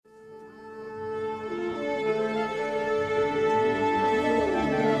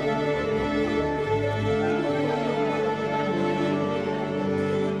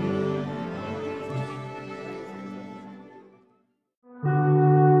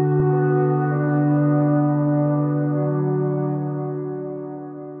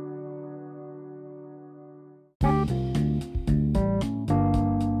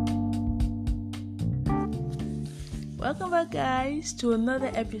guys to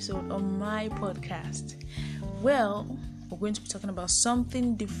another episode on my podcast. Well, we're going to be talking about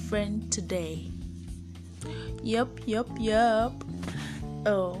something different today. Yup.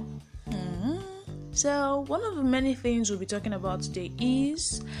 So, one of the many things we'll be talking about today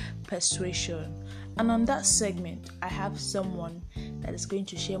is persuasion. And on that segment, I have someone that is going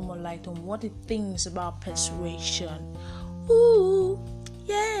to share more light on what he thinks about persuasion. Ooh,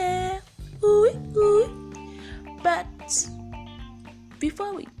 yeah. Ooh. But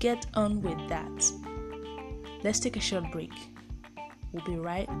before we get on with that, let's take a short break. We'll be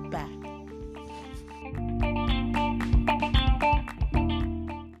right back.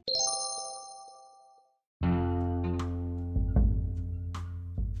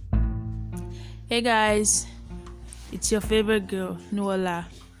 Hey guys, it's your favorite girl, Nuala.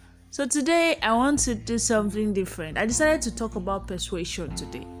 So today I want to do something different. I decided to talk about persuasion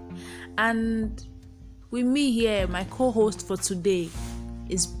today. And with me here, my co-host for today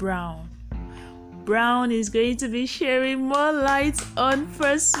is Brown. Brown is going to be sharing more light on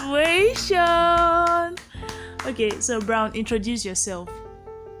persuasion. Okay, so Brown, introduce yourself.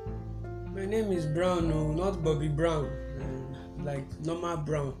 My name is Brown, no, not Bobby Brown. Like normal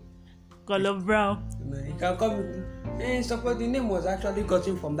Brown. Color Brown. You can call me. Suppose the name was actually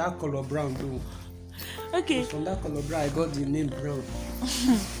gotten from that color brown, though. Okay. From that color brown, I got the name Brown.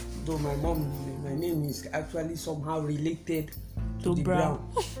 Though my name is actually somehow related to the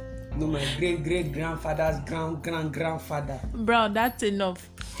Brown. No, my great grandfather's grandfather. Brown, that's enough.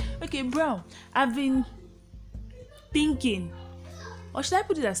 Okay, Brown, I've been thinking, or should I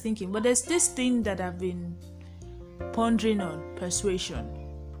put it as thinking? But there's this thing that I've been pondering on: persuasion.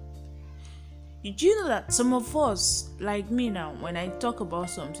 Did you know that some of us, like me now, when I talk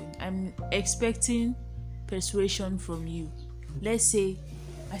about something, I'm expecting persuasion from you? Let's say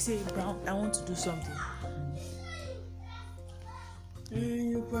I say, Brown, I want to do something.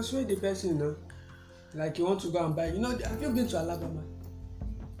 You persuade the person, no? Like you want to go and buy. Have you been to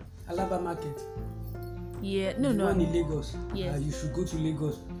Alaba Market? Yeah, no. One in Lagos. Yes. You should go to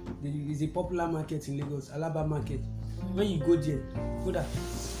Lagos. There is a popular market in Lagos, Alaba Market. When you go there, go there.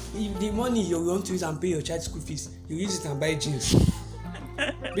 If the money you want to use and pay your child school fees, you use it and buy jeans.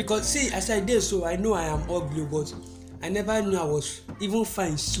 Because see, as I did so, I know I am ugly, but I never knew I was even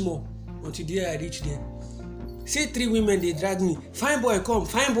fine small until the day I reached there. See 3 women, they drag me. Fine boy come,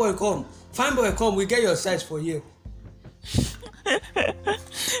 we get your size for here.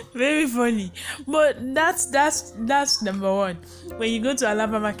 Very funny. But that's number one. When you go to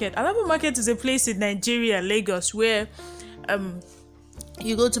Alaba Market is a place in Nigeria, Lagos, where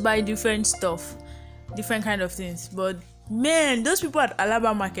you go to buy different stuff, different kind of things. But man, those people at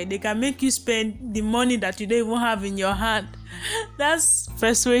Alaba Market, they can make you spend the money that you don't even have in your hand. That's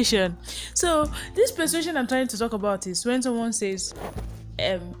persuasion. So this persuasion I'm trying to talk about is when someone says,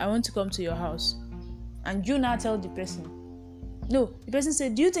 I want to come to your house, and you now tell the person, no, the person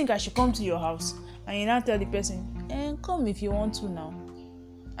said, do you think I should come to your house? And you now tell the person, come if you want to now.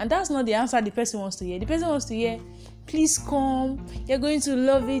 And that's not the answer the person wants to hear. The person wants to hear, please come, you're going to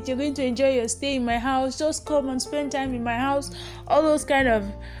love it, you're going to enjoy your stay in my house, just come and spend time in my house, all those kind of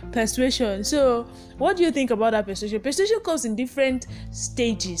persuasion. So what do you think about that persuasion? Persuasion comes in different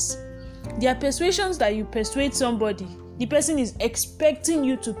stages. There are persuasions that you persuade somebody, the person is expecting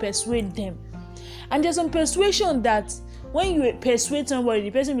you to persuade them. And there's some persuasion that when you persuade somebody,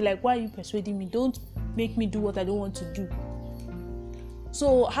 the person will be like, why are you persuading me? Don't make me do what I don't want to do.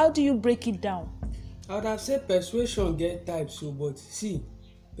 So how do you break it down? I would have said persuasion get types, but see,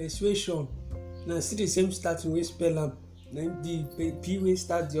 persuasion, now see the same starting way spell am, then the P way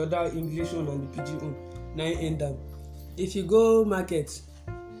start the other English one and the PG one, now end up. If you go market,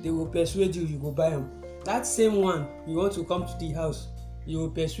 they will persuade you go buy them. That same one, you want to come to the house, you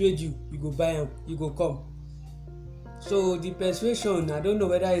will persuade you go buy them, you go come. So the persuasion, I don't know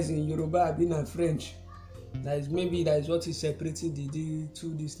whether it's in Yoruba or in French. That is what is separating the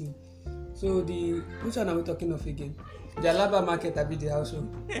two these things. So which one are we talking of again? The Alaba Market or the household?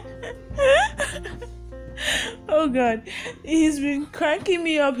 Oh God, he's been cranking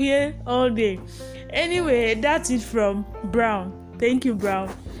me up here all day. Anyway, that's it from Brown. Thank you,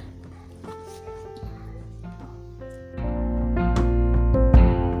 Brown.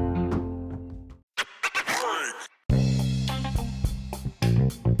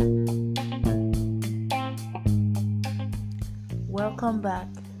 Welcome back.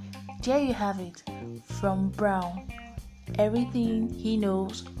 There you have it from Brown. Everything he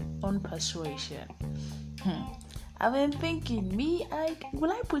knows on persuasion. I've been thinking,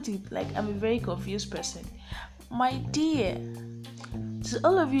 will I put it like I'm a very confused person? My dear, to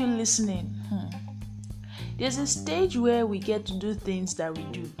all of you listening, there's a stage where we get to do things that we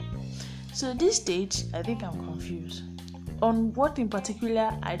do. So this stage, I think I'm confused. On what in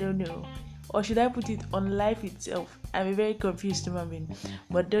particular, I don't know. Or should I put it on life itself? I'm a very confused human being.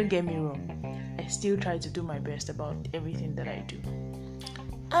 But don't get me wrong, I still try to do my best about everything that I do.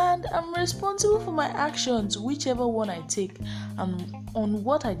 And I'm responsible for my actions, whichever one I take, and on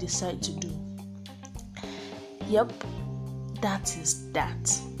what I decide to do. Yep, that is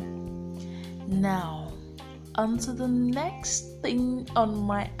that. Now, on to the next thing on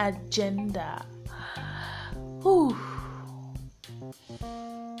my agenda. Whew.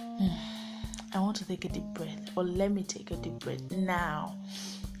 I want to take a deep breath, or let me take a deep breath now.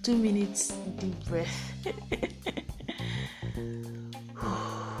 2 minutes deep breath.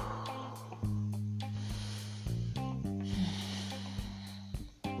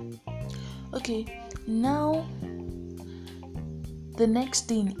 Okay, now the next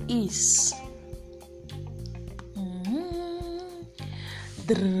thing is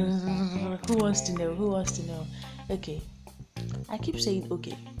who wants to know? Okay, I keep saying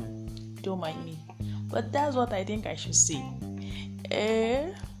okay, don't mind me, but that's what I think I should say.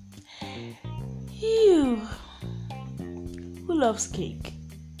 You who loves cake?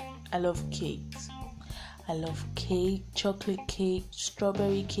 I love cakes. I love cake, chocolate cake,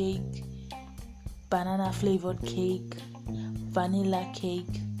 strawberry cake, banana flavored cake, vanilla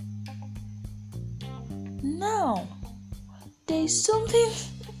cake. Now, there's something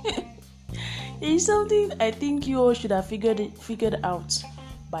I think you all should have figured out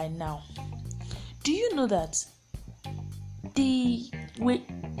by now. Do you know that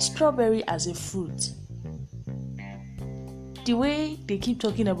strawberry as a fruit, the way they keep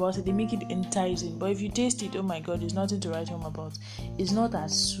talking about it, they make it enticing, but if you taste it, oh my god, there's nothing to write home about. It's not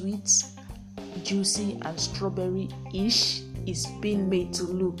as sweet, juicy, and strawberry-ish is being made to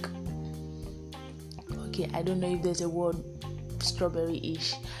look. Okay, I don't know if there's a word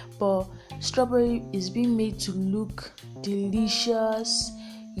strawberry-ish, but strawberry is being made to look delicious,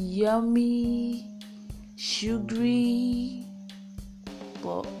 yummy, sugary.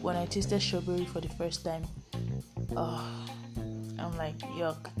 But when I tasted strawberry for the first time, I'm like,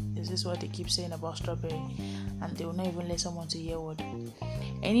 yuck, is this what they keep saying about strawberry? And they will not even let someone to hear what.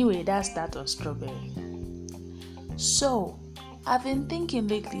 Anyway, that's that on strawberry. So, I've been thinking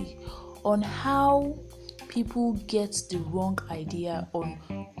lately on how people get the wrong idea on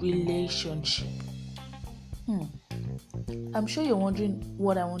relationship. I'm sure you're wondering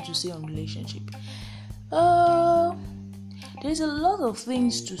what I want to say on relationship. There's a lot of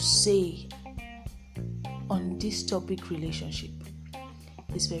things to say on this topic. Relationship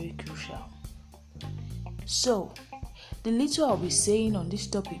is very crucial. So, the little I'll be saying on this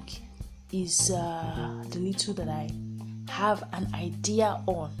topic is the little that I have an idea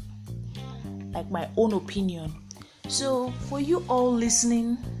on, like my own opinion. So, for you all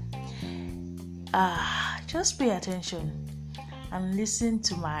listening, just pay attention and listen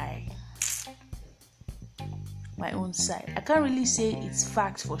to my own side. I can't really say it's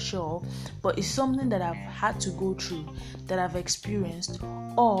fact for sure, but it's something that I've had to go through, that I've experienced,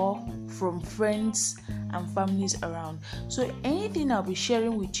 or from friends and families around. So anything I'll be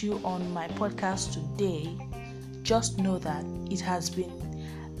sharing with you on my podcast today, just know that it has been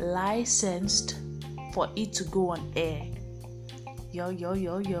licensed for it to go on air. Yo.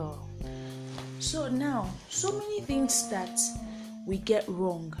 So now, so many things that we get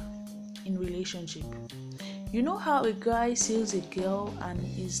wrong in relationship. You know how a guy sees a girl and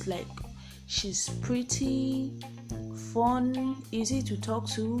is like, she's pretty, fun, easy to talk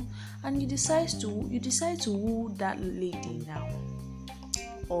to, and you decide to woo that lady now,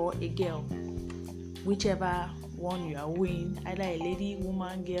 or a girl, whichever one you are wooing, either a lady,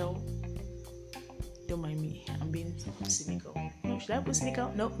 woman, girl. Don't mind me, I'm being cynical. No, should I put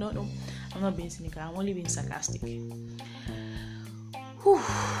cynical? No, I'm not being cynical, I'm only being sarcastic. Whew.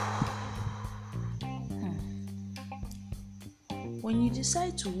 When you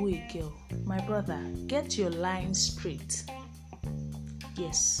decide to woo a girl, my brother, get your line straight.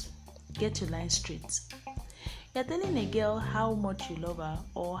 Yes, get your line straight. You're telling a girl how much you love her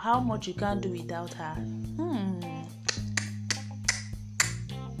or how much you can't do without her.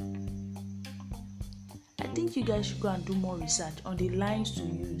 I think you guys should go and do more research on the lines to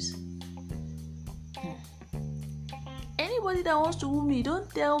use. Anybody that wants to woo me, don't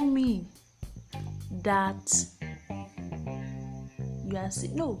tell me that you are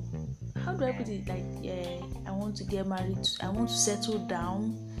sick. No, how do I put it? Like, I want to get married, I want to settle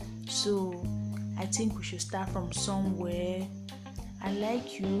down, so I think we should start from somewhere. I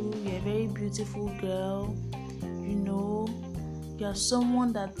like you, you're a very beautiful girl, you know, you're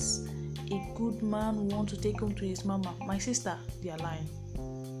someone that a good man want to take home to his mama, my sister, they are lying.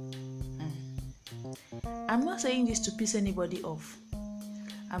 I'm not saying this to piss anybody off.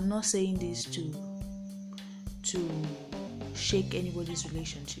 I'm not saying this to shake anybody's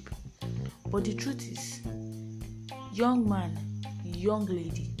relationship. But the truth is, young man, young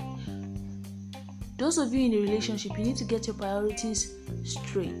lady, those of you in a relationship, you need to get your priorities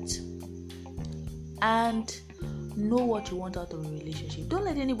straight and know what you want out of a relationship. Don't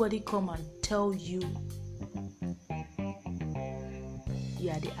let anybody come and tell you you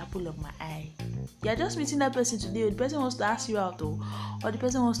are the apple of my eye. You are just meeting that person today. The person wants to ask you out, or the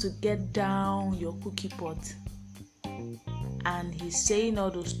person wants to get down your cookie pot, and he's saying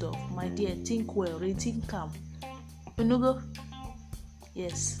all those stuff. My dear, think well, think calm. Unugo,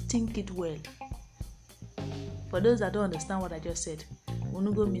 yes, think it well. For those that don't understand what I just said,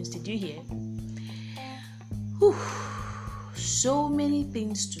 Unugo means, did you hear? Whew. So many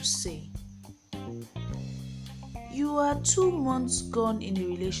things to say. You are 2 months gone in a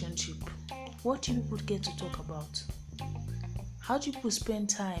relationship. What do you people get to talk about? How do you people spend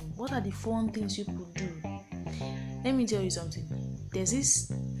time? What are the fun things you people do? Let me tell you something. There's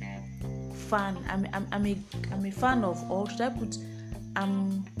this fan. I'm a fan of, or should I put?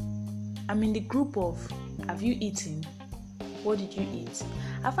 I'm in the group of. Have you eaten? What did you eat?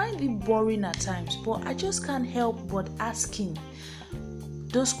 I find it boring at times, but I just can't help but asking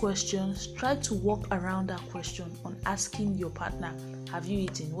those questions. Try to walk around that question on asking your partner, have you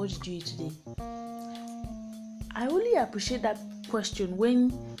eaten? What did you eat today? I only appreciate that question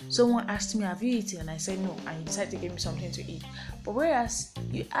when someone asked me, have you eaten? And I said no, and you decide to give me something to eat. But whereas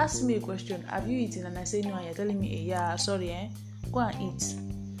you ask me a question, have you eaten? And I say no, and you're telling me, yeah, sorry, go and eat.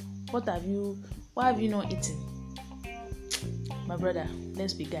 Why have you not eaten? My brother,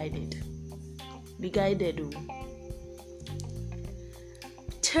 let's be guided. Be guided,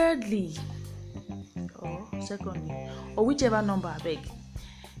 Thirdly, or secondly, or whichever number I beg,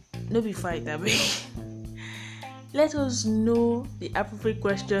 no be fight, I beg. Let us know the appropriate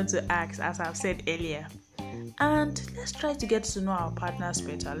question to ask, as I've said earlier. And let's try to get to know our partners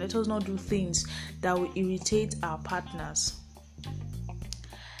better. Let us not do things that will irritate our partners.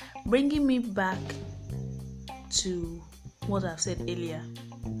 Bringing me back to what I've said earlier.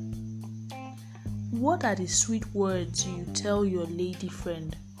 What are the sweet words you tell your lady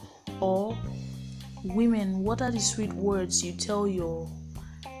friend? Or women, what are the sweet words you tell your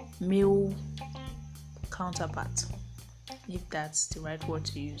male counterpart? If that's the right word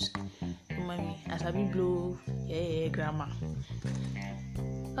to use. Mommy, as I be blow, grammar.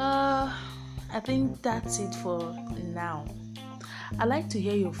 I think that's it for now. I'd like to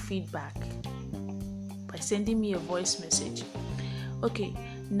hear your feedback by sending me a voice message. Okay,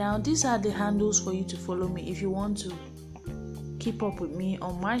 now these are the handles for you to follow me if you want to keep up with me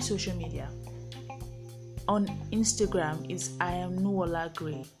on my social media. On Instagram is I am Nuola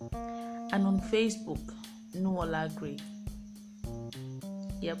Gray, and on Facebook, Nuola Gray.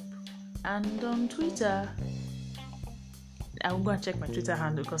 Yep. And on Twitter, I'm going to check my Twitter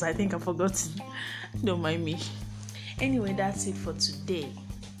handle because I think I've forgotten. Don't mind me. Anyway, that's it for today.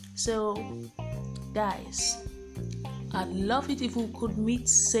 So, guys, I'd love it if we could meet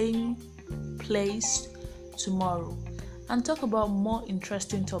same place tomorrow and talk about more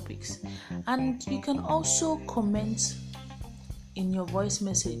interesting topics. And you can also comment in your voice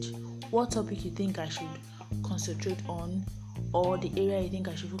message what topic you think I should concentrate on, or the area you think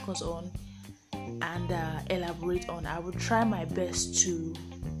I should focus on and elaborate on. I will try my best to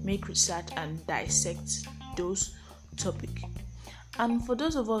make research and dissect those topics. And for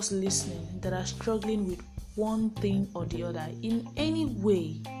those of us listening that are struggling with one thing or the other in any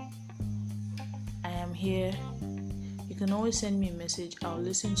way, I am here. You can always send me a message. I'll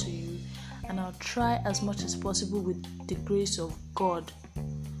listen to you, and I'll try as much as possible with the grace of God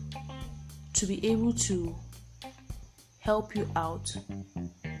to be able to help you out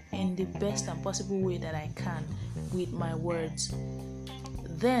in the best and possible way that I can with my words.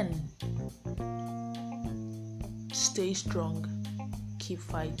 Then stay strong, keep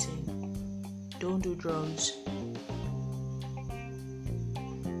fighting, don't do drugs,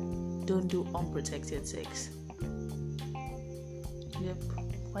 don't do unprotected sex. Yep,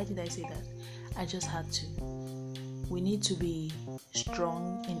 why did I say that? I just had to. We need to be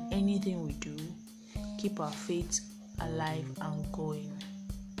strong in anything we do, keep our faith alive and going.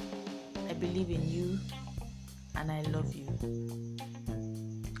 I believe in you and I love you.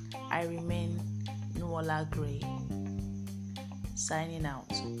 I remain Nuola Gray, signing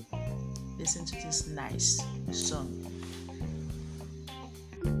out. Listen to this nice song.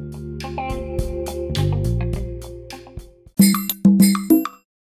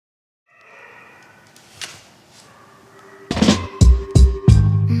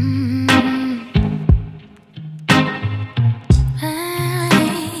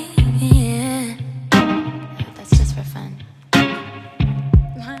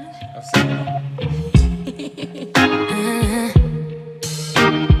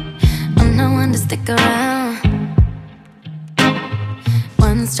 someone to stick around.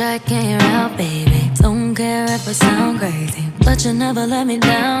 One strike and you're out, baby. Don't care if I sound crazy, but you never let me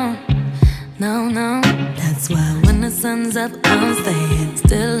down. No, no, that's why when the sun's up, I'm staying.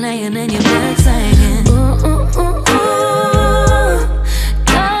 Still laying in your bed singing. Ooh, ooh, ooh, ooh.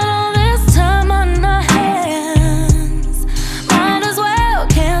 Got all this time on our hands. Might as well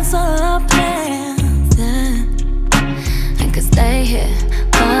cancel our plans, yeah. I could stay here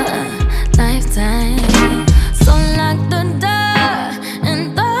for a lifetime. So lock the door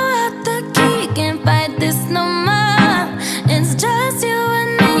and throw out the key. Can't fight this no more. It's just you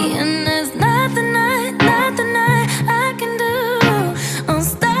and me, and there's nothing I can do. I'm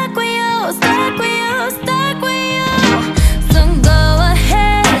stuck with you, stuck with you, stuck with you. So go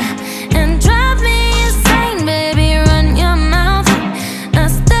ahead and drive me insane, baby, run your mouth. I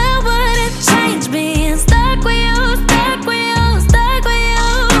still wouldn't change being stuck with you, stuck with you, stuck with you.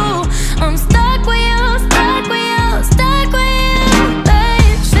 I'm stuck with you, stuck with you, stuck with you, baby.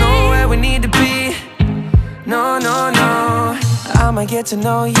 There's nowhere we need to be. No, no, no. I'ma get to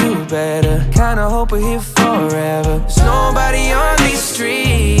know you better. Kinda hope we're here forever. There's nobody on these streets.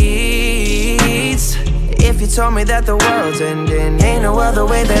 If you told me that the world's ending, ain't no other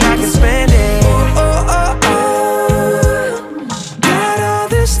way that I can spend it. Oh, oh, oh, oh. Got all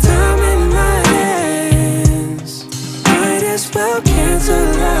this time in my hands. Might as well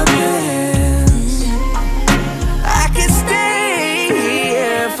cancel our plans. I could stay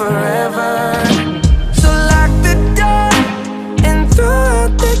here forever. So lock the door and throw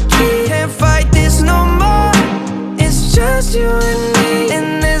out the key. Can't fight this no more. It's just you and me,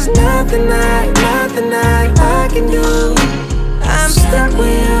 and there's nothing I can do. I'm stuck with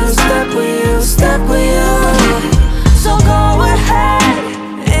you, stuck with you, stuck with you. So go ahead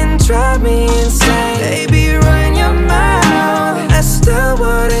and drive me insane, baby, run your mouth. I still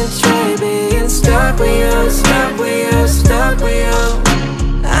wouldn't trade being stuck with you, stuck with you, stuck with you.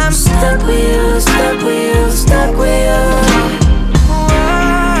 I'm stuck with you, stuck with you, stuck with you.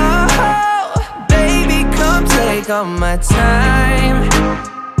 Whoa, baby, come take all my time.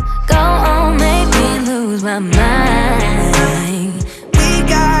 Go on, make me lose my mind.